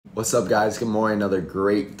What's up, guys? Good morning. Another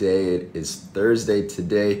great day. It is Thursday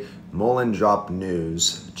today. Mullen dropped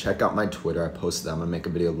news. Check out my Twitter. I posted that. I'm gonna make a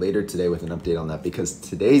video later today with an update on that because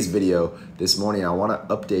today's video this morning, I want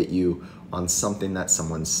to update you on something that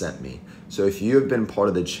someone sent me. So if you have been part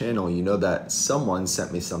of the channel, you know that someone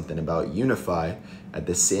sent me something about Unify at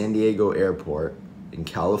the San Diego airport in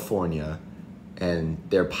California and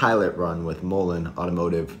their pilot run with Mullen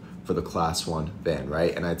Automotive for the Class 1 van,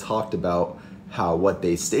 right? And I talked about how what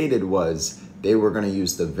they stated was they were going to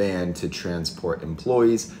use the van to transport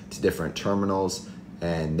employees to different terminals,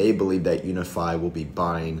 and they believe that Unify will be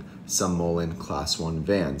buying some Mullen Class 1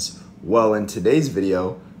 vans. Well, in today's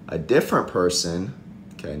video, a different person,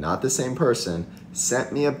 okay, not the same person,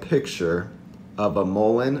 sent me a picture of a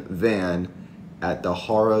Mullen van at the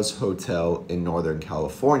Harrah'S Hotel in Northern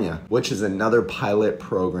California, which is another pilot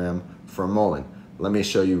program for Mullen. Let me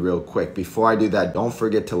show you real quick. Before I do that, don't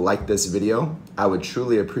forget to like this video. I would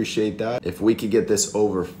truly appreciate that. If we could get this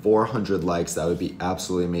over 400 likes, that would be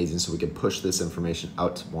absolutely amazing so we can push this information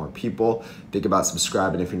out to more people. Think about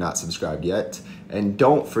subscribing if you're not subscribed yet. And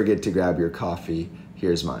don't forget to grab your coffee.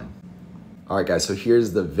 Here's mine. All right, guys, so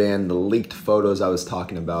here's the van, the leaked photos I was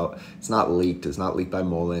talking about. It's not leaked by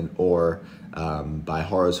Mullen or by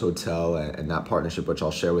Harrah'S Hotel and that partnership, which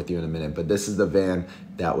I'll share with you in a minute. But this is the van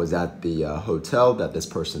that was at the hotel that this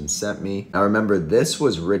person sent me. Now remember, this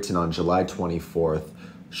was written on July 24th.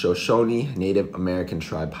 Shoshone Native American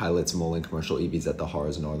Tribe pilots Mullen commercial EVs at the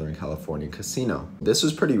Harrah'S Northern California casino. This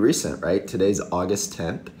was pretty recent, right? Today's August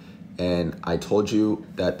 10th. And I told you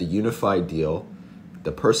that the Unified deal,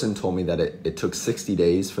 the person told me that it took 60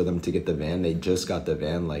 days for them to get the van. They just got the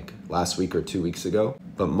van like last week or 2 weeks ago.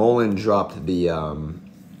 But Mullen dropped the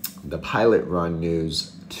pilot run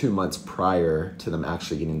news 2 months prior to them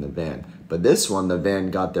actually getting the van. But this one, the van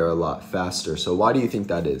got there a lot faster. So why do you think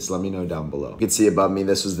that is? Let me know down below. You can see above me,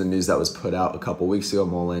 this was the news that was put out a couple weeks ago.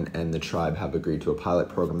 Mullen and the tribe have agreed to a pilot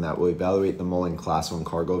program that will evaluate the Mullen Class 1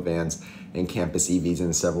 cargo vans and campus EVs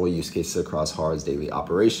in several use cases across Harrah'S daily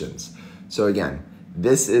operations. So again,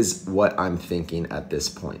 this is what I'm thinking at this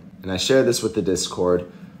point. And I share this with the Discord.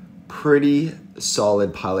 Pretty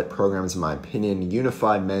solid pilot programs in my opinion.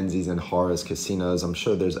 Unify, Menzies, and Harrah'S casinos. I'm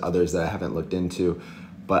sure there's others that I haven't looked into,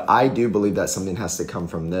 but I do believe that something has to come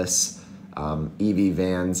from this. EV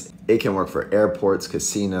vans, it can work for airports,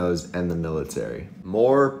 casinos, and the military.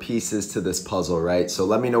 More pieces to this puzzle, right? So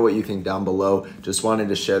let me know what you think down below. Just wanted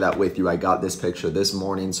to share that with you. I got this picture this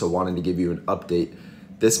morning, so wanted to give you an update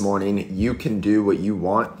this morning. You can do what you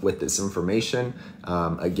want with this information.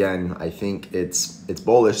 Again, I think it's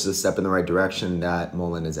bullish. It's a step in the right direction that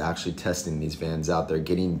Mullen is actually testing these vans out. They're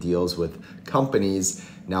getting deals with companies.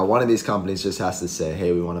 Now, one of these companies just has to say,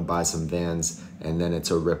 hey, we want to buy some vans, and then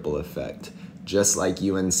it's a ripple effect. Just like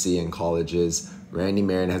UNC and colleges, Randy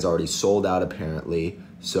Marion has already sold out apparently.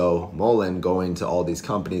 So Mullen going to all these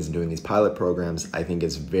companies and doing these pilot programs, I think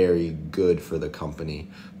is very good for the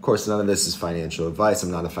company. Of course, none of this is financial advice.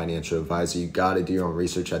 I'm not a financial advisor. You got to do your own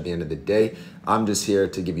research at the end of the day. I'm just here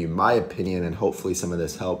to give you my opinion, and hopefully some of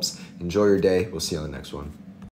this helps. Enjoy your day. We'll see you on the next one.